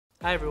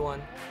Hi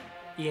everyone,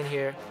 Ian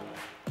here,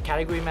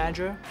 Category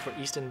Manager for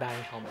Easton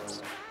batting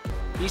helmets.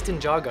 Easton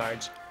jaw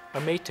guards are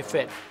made to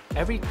fit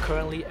every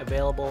currently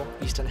available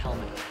Easton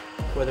helmet,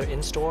 whether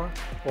in-store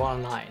or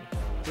online.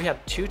 We have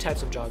two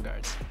types of jaw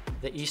guards,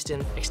 the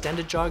Easton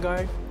Extended Jaw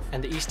Guard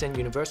and the Easton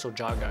Universal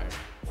Jaw Guard.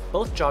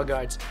 Both jaw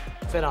guards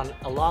fit on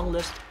a long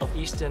list of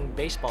Easton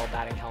baseball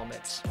batting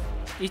helmets.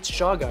 Each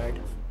jaw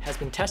guard has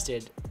been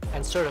tested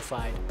and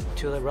certified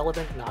to the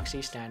relevant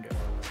NOC standard,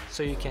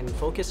 so you can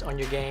focus on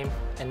your game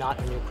and not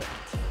on your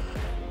equipment.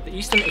 The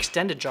Easton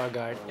Extended Jaw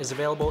Guard is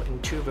available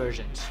in two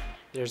versions.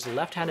 There's the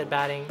left-handed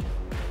batting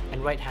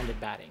and right-handed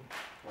batting.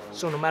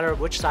 So no matter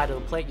which side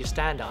of the plate you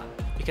stand on,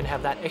 you can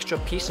have that extra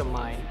peace of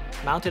mind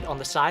mounted on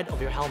the side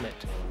of your helmet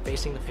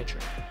facing the pitcher.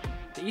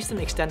 The Easton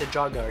Extended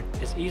Jaw Guard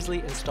is easily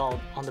installed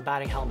on the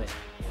batting helmet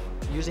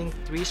using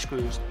 3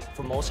 screws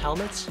for most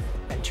helmets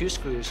and 2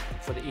 screws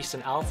for the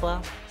Easton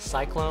Alpha,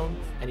 Cyclone,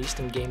 and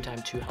Easton Game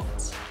Time 2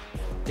 helmets.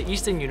 The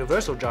Easton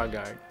Universal Jaw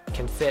Guard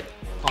can fit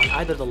on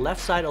either the left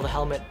side of the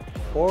helmet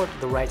or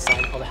the right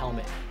side of the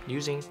helmet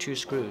using 2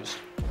 screws.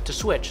 To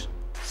switch,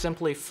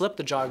 simply flip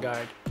the jaw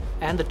guard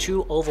and the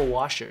 2 oval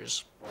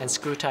washers and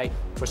screw tight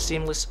for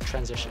seamless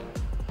transition.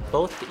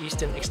 Both the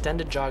Easton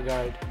Extended Jaw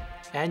Guard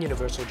and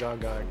Universal Jaw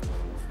Guard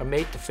are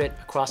made to fit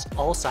across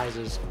all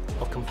sizes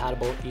of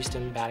compatible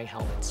Easton batting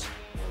helmets,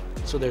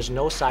 so there's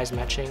no size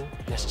matching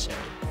necessary.